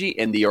night, Reggie,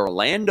 and the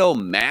Orlando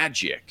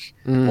Magic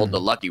pulled the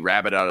lucky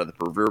rabbit out of the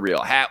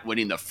proverbial hat,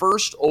 winning the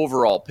first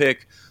overall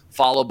pick,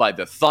 followed by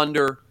the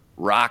Thunder,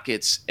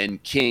 Rockets,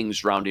 and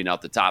Kings rounding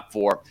out the top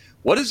 4.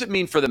 What does it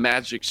mean for the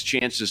Magic's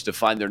chances to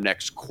find their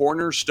next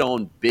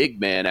cornerstone big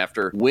man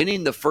after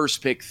winning the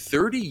first pick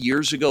 30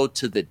 years ago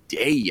to the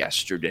day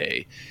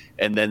yesterday?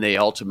 And then they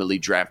ultimately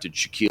drafted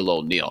Shaquille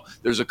O'Neal.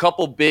 There's a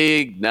couple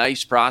big,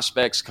 nice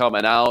prospects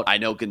coming out. I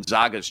know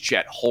Gonzaga's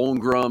Chet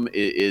Holmgren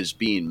is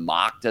being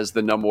mocked as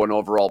the number 1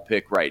 overall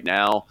pick right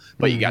now.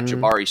 But you got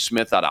Jabari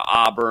Smith out of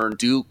Auburn.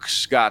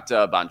 Duke's got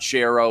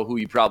Banchero, who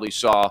you probably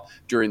saw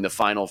during the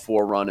Final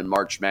Four run in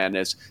March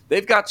Madness.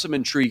 They've got some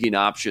intriguing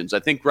options. I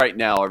think right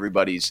now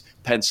everybody's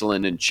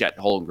penciling in Chet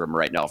Holmgren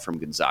right now from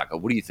Gonzaga.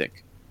 What do you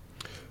think?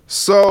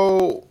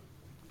 So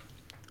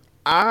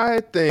I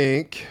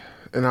think...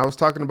 and I was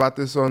talking about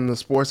this on the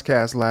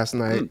Sportscast last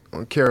night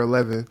on KARE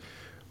 11,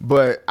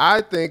 but I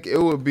think it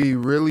would be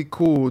really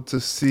cool to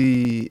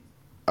see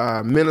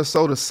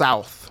Minnesota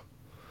South,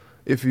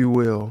 if you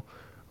will,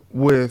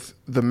 with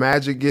the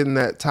Magic getting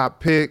that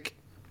top pick.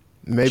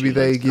 Maybe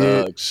they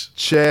get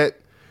Chet.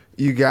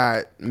 You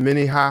got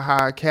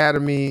Minnehaha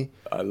Academy.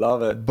 I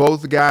love it.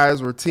 Both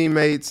guys were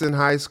teammates in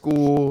high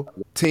school,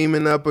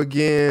 teaming up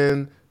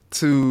again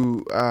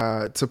to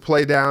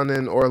play down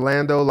in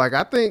Orlando. Like,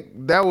 I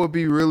think that would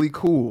be really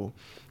cool.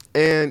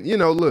 And,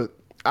 look,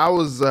 I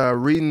was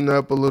reading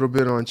up a little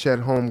bit on Chet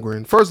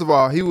Holmgren. First of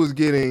all, he was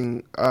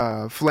getting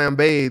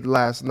flambéed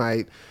last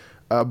night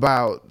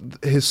about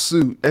his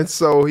suit. And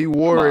so he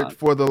wore it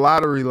for the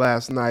lottery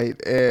last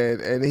night,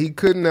 and he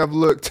couldn't have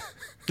looked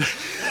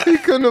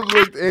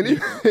any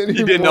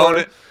You didn't own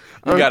it.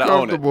 You got to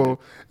own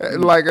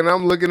it. Like, and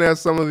I'm looking at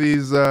some of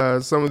these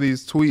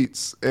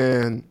tweets,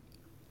 and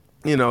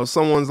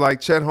someone's like,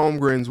 Chet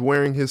Holmgren's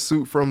wearing his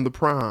suit from the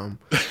prom.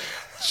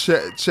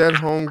 Chet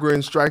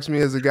Holmgren strikes me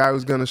as a guy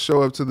who's going to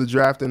show up to the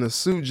draft in a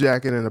suit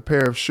jacket and a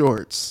pair of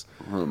shorts.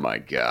 Oh, my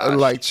gosh.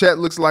 Like, Chet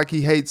looks like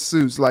he hates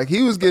suits. Like,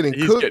 he was getting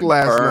cooked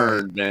last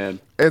night. Man.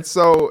 And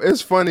so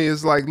it's funny.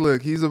 It's like,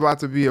 look, he's about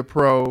to be a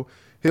pro.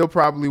 He'll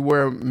probably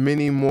wear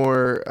many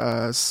more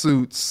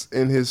suits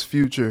in his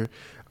future.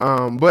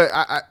 But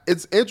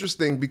it's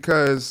interesting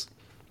because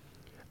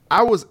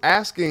I was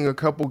asking a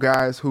couple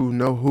guys who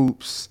know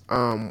hoops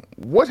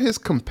what his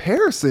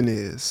comparison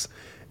is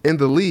in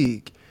the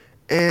league,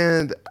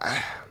 and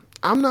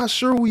I'm not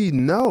sure we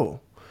know.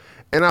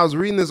 And I was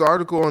reading this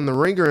article on The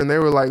Ringer, and they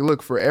were like,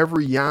 look, for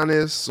every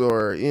Giannis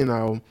or,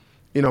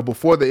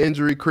 before the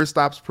injury,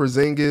 Kristaps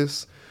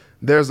Porzingis,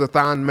 there's a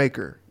Thon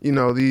Maker.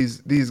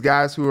 These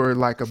guys who are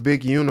like a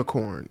big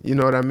unicorn. You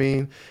know what I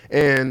mean?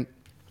 And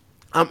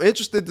I'm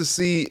interested to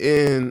see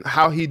in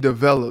how he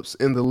develops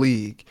in the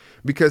league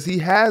because he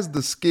has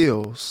the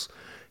skills.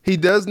 He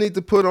does need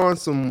to put on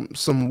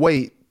some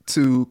weight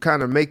to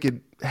kind of make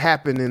it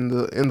happen in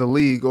the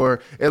league, or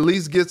at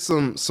least get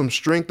some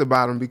strength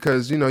about him,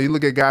 because you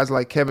look at guys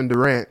like Kevin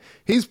Durant,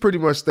 he's pretty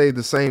much stayed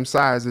the same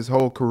size his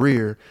whole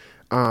career,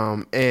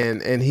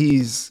 and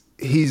he's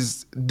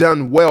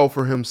done well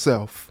for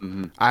himself.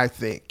 I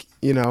think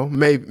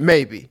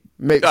maybe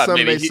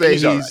some may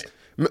say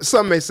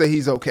Some may say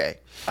he's okay.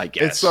 I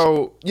guess. And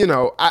so,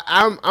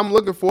 I'm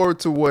looking forward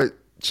to what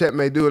Chet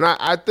may do. And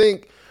I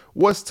think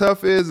what's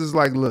tough is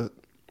like, look,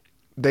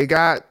 they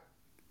got,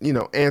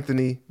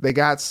 Anthony, they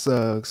got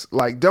Suggs.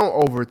 Like,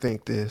 don't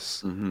overthink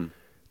this. Mm-hmm.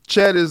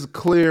 Chet is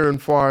clear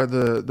and far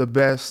the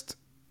best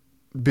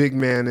big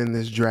man in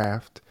this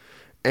draft.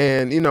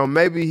 And,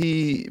 maybe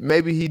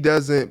he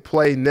doesn't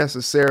play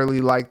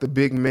necessarily like the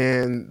big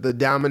man, the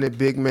dominant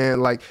big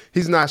man. Like,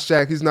 he's not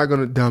Shaq. He's not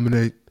going to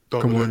dominate.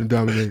 Come on and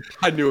dominate.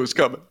 I knew it was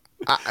coming.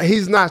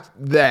 He's not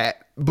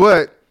that,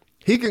 but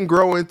he can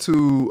grow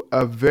into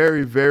a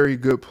very, very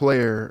good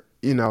player,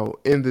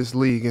 in this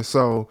league. And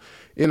so,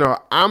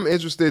 I'm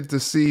interested to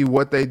see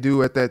what they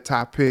do at that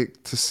top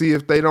pick, to see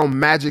if they don't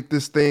magic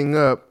this thing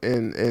up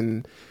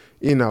and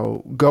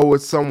go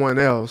with someone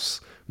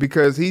else,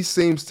 because he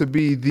seems to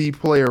be the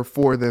player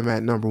for them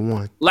at number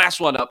 1. Last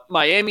one up.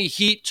 Miami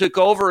Heat took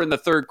over in the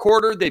third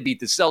quarter. They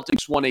beat the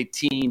Celtics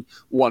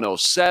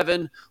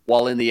 118-107.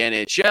 While in the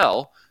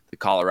NHL, the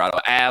Colorado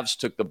Avs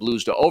took the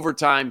Blues to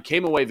overtime,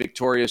 came away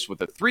victorious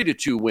with a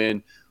 3-2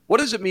 win. What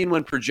does it mean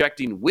when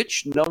projecting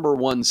which number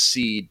 1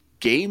 seed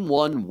Game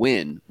 1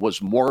 win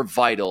was more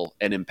vital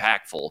and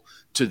impactful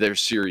to their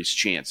series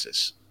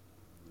chances?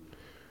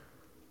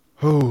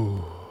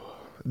 Oh,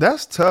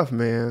 that's tough,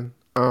 man.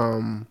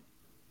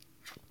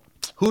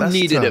 Who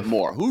needed tough. it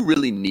more? Who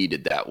really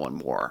needed that one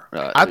more?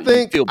 I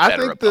think the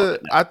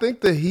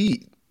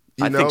Heat.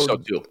 I think so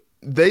too.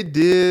 They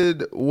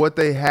did what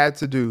they had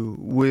to do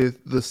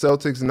with the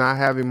Celtics not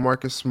having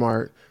Marcus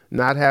Smart,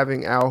 not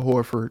having Al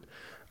Horford,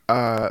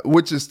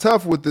 which is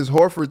tough with this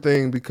Horford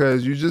thing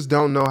because you just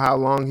don't know how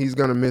long he's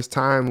going to miss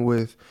time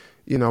with,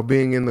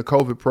 being in the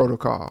COVID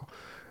protocol.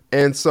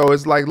 And so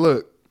it's like,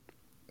 look,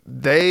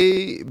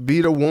 they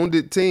beat a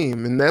wounded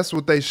team, and that's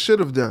what they should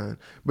have done.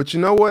 But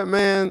you know what,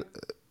 man?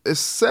 It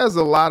says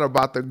a lot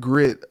about the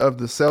grit of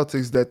the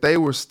Celtics that they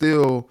were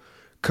still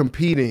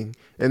competing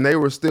and they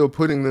were still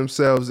putting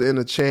themselves in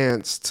a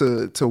chance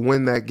to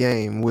win that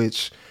game,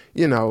 which,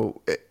 it's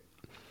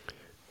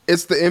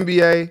the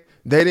NBA.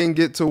 They didn't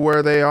get to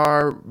where they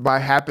are by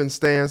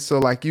happenstance, so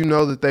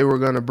that they were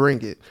going to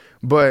bring it.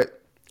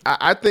 But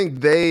I think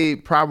they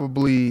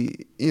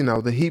probably,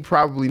 the Heat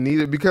probably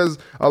need it, because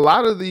a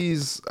lot of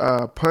these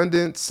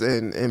pundits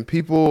and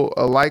people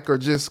alike are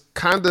just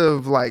kind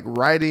of like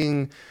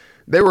writing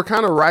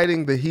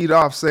the Heat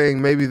off,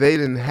 saying maybe they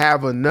didn't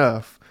have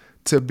enough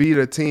to beat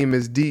a team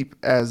as deep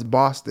as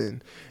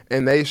Boston.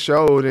 And they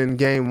showed in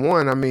Game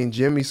 1, I mean,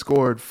 Jimmy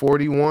scored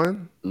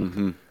 41.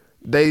 Mm-hmm.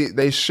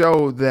 They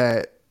showed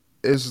that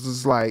it's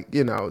just like,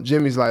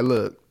 Jimmy's like,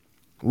 look,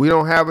 we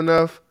don't have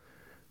enough.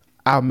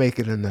 I'll make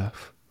it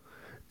enough.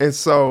 And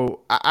so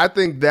I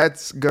think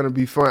that's going to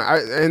be fun.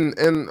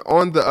 And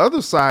on the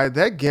other side,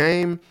 that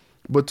game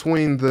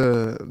between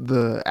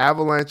the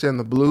Avalanche and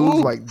the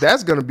Blues,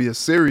 that's going to be a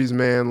series,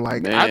 man.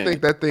 I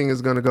think that thing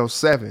is going to go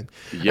 7.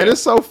 Yeah. And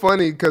it's so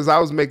funny because I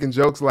was making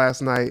jokes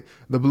last night.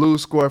 The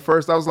Blues scored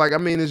first. I was like,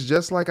 it's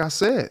just like I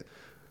said.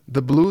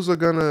 The Blues they're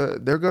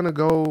gonna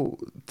go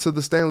to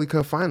the Stanley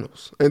Cup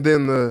Finals, and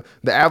then the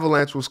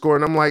Avalanche will score,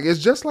 and I'm like, it's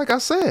just like I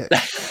said.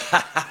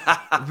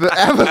 the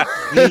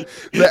Avalanche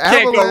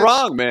can't go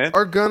wrong, man.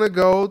 Are gonna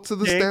go to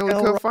the Stanley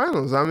Cup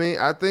Finals. I mean,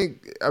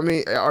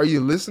 are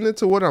you listening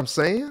to what I'm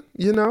saying?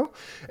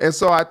 And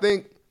so I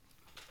think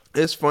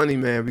it's funny,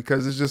 man,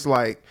 because it's just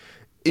like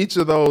each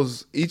of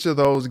those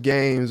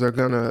games are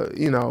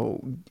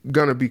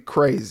gonna be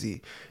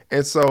crazy,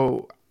 and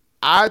so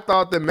I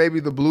thought that maybe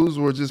the Blues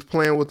were just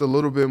playing with a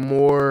little bit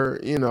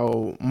more,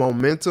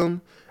 momentum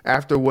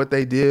after what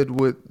they did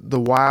with the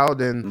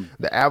Wild, and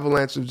the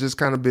Avalanche have just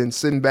kind of been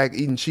sitting back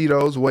eating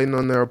Cheetos, waiting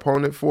on their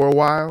opponent for a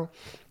while.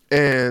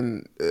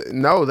 And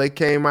no, they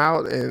came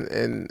out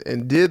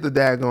and did the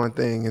daggone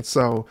thing. And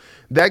so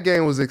that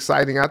game was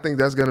exciting. I think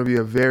that's going to be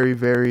a very,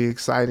 very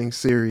exciting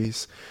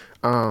series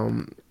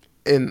and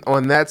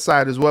on that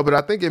side as well. But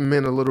I think it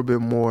meant a little bit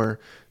more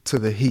to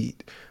the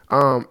Heat.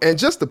 And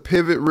just to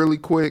pivot really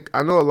quick,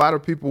 I know a lot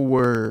of people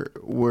were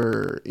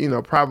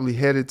probably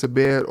headed to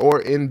bed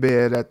or in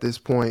bed at this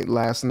point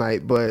last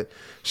night, but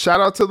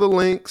shout out to the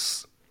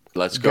Lynx.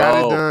 Let's go. Got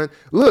it done.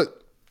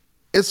 Look,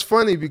 it's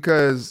funny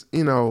because,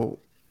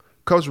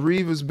 Coach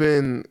Reeve has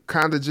been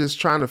kind of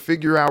just trying to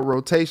figure out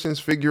rotations,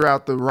 figure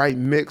out the right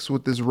mix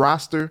with this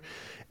roster,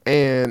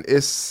 and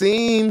it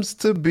seems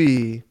to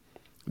be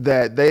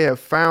that they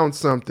have found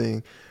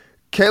something.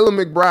 Caleb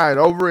McBride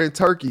over in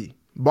Turkey,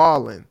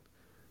 balling.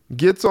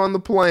 Gets on the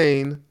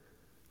plane,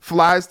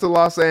 flies to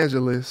Los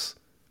Angeles,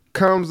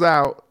 comes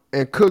out,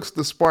 and cooks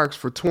the Sparks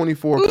for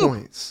 24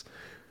 points.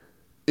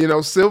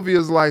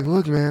 Sylvia's like,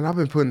 look, man, I've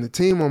been putting the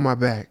team on my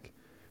back.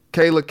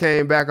 Kayla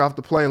came back off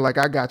the plane like,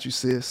 I got you,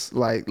 sis.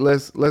 Like,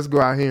 let's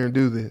go out here and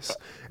do this.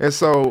 And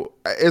so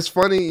it's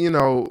funny,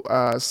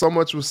 so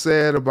much was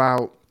said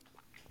about,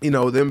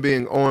 them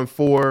being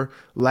 0-4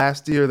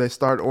 last year. They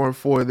started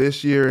 0-4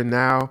 this year, and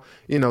now,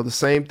 the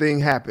same thing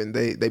happened.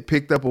 They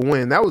picked up a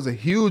win. That was a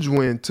huge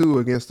win, too,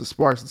 against the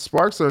Sparks. The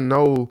Sparks are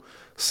no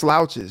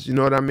slouches, you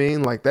know what I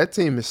mean? Like, that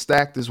team is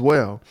stacked as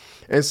well.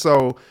 And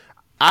so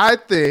I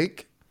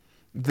think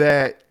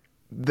that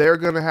they're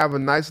going to have a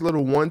nice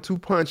little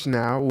 1-2 punch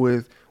now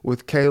with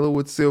Kayla,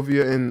 with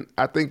Sylvia, and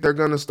I think they're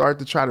going to start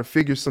to try to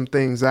figure some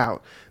things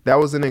out. That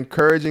was an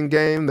encouraging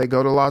game. They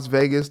go to Las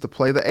Vegas to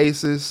play the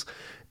Aces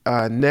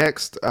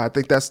next. I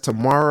think that's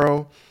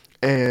tomorrow,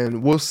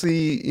 and we'll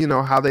see,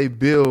 how they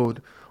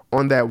build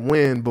on that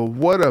win. But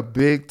what a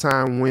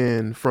big-time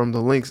win from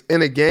the Lynx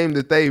in a game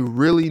that they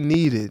really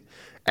needed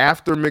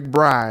after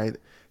McBride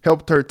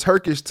helped her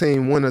Turkish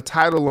team win a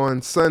title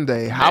on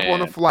Sunday. Hop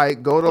on a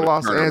flight, go to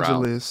Los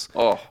Angeles.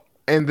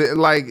 And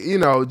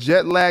then,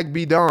 jet lag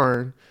be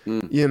darn,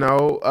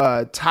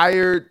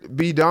 tired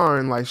be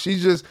darn. Like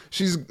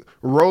she's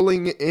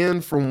rolling in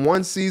from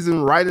one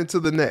season right into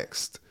the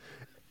next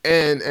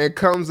and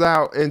comes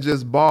out and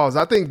just balls.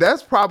 I think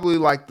that's probably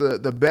like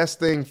the best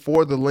thing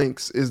for the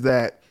Lynx is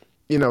that,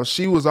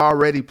 she was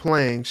already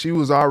playing. She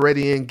was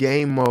already in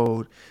game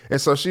mode.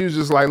 And so she was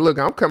just like, look,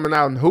 I'm coming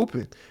out and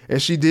hooping.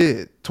 And she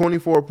did.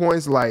 24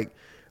 points. Like,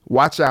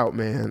 watch out,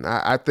 man.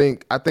 I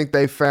think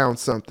they found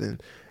something.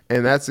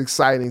 And that's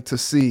exciting to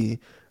see,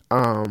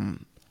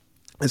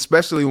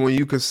 especially when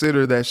you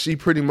consider that she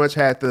pretty much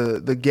had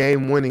the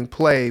game-winning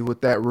play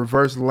with that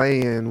reverse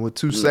lay-in with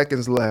 2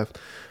 seconds left,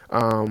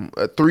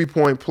 a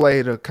three-point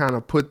play to kind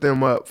of put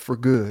them up for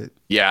good.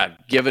 Yeah,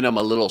 giving them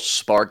a little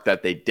spark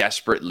that they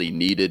desperately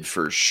needed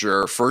for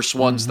sure. First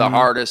one's the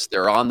hardest.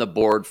 They're on the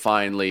board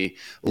finally.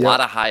 A lot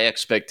of high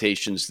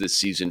expectations this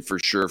season for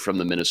sure from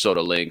the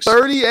Minnesota Lynx.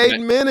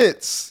 38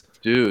 minutes.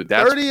 Dude,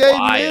 that's 38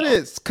 wild.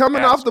 minutes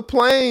coming off the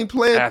plane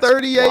playing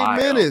 38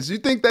 minutes. You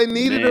think they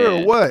needed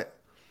her or what?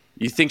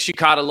 You think she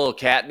caught a little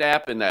cat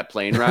nap in that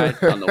plane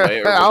ride on the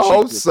way? Or I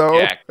hope so.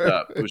 Jacked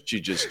up? Was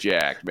she just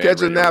jacked, man?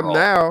 Catch a nap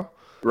now.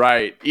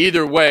 Right.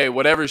 Either way,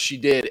 whatever she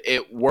did,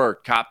 it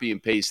worked. Copy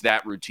and paste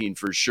that routine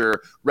for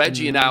sure.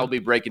 Reggie and I will be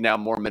breaking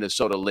down more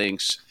Minnesota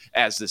Lynx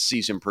as the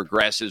season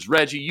progresses.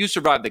 Reggie, you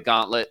survived the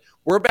gauntlet.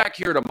 We're back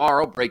here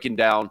tomorrow breaking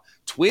down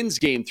Twins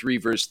Game 3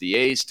 versus the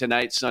A's.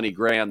 Tonight, Sonny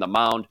Gray on the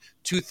mound,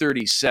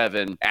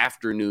 2:37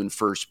 afternoon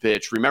first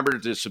pitch. Remember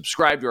to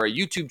subscribe to our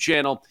YouTube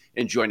channel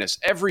and join us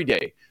every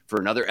day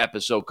for another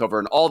episode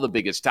covering all the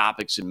biggest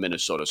topics in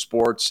Minnesota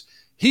sports.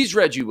 He's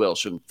Reggie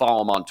Wilson.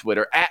 Follow him on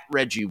Twitter at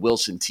Reggie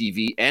Wilson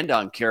TV and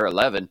on Care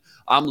 11.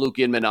 I'm Luke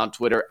Inman on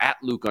Twitter at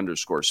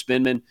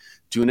Luke_Spinman.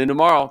 Tune in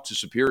tomorrow to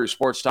Superior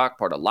Sports Talk,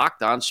 part of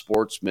Locked On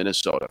Sports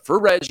Minnesota. For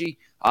Reggie,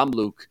 I'm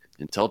Luke.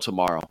 Until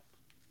tomorrow,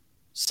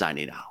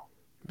 signing out.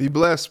 Be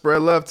blessed.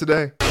 Spread love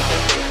today.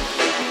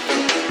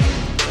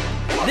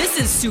 This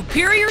is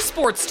Superior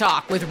Sports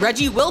Talk with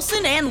Reggie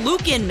Wilson and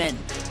Luke Inman,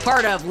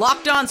 part of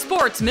Locked On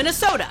Sports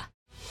Minnesota.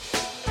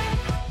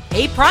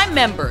 Hey, Prime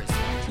members,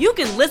 you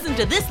can listen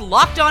to this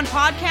Locked On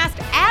podcast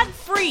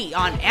ad-free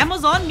on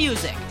Amazon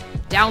Music.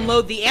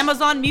 Download the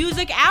Amazon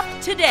Music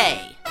app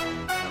today.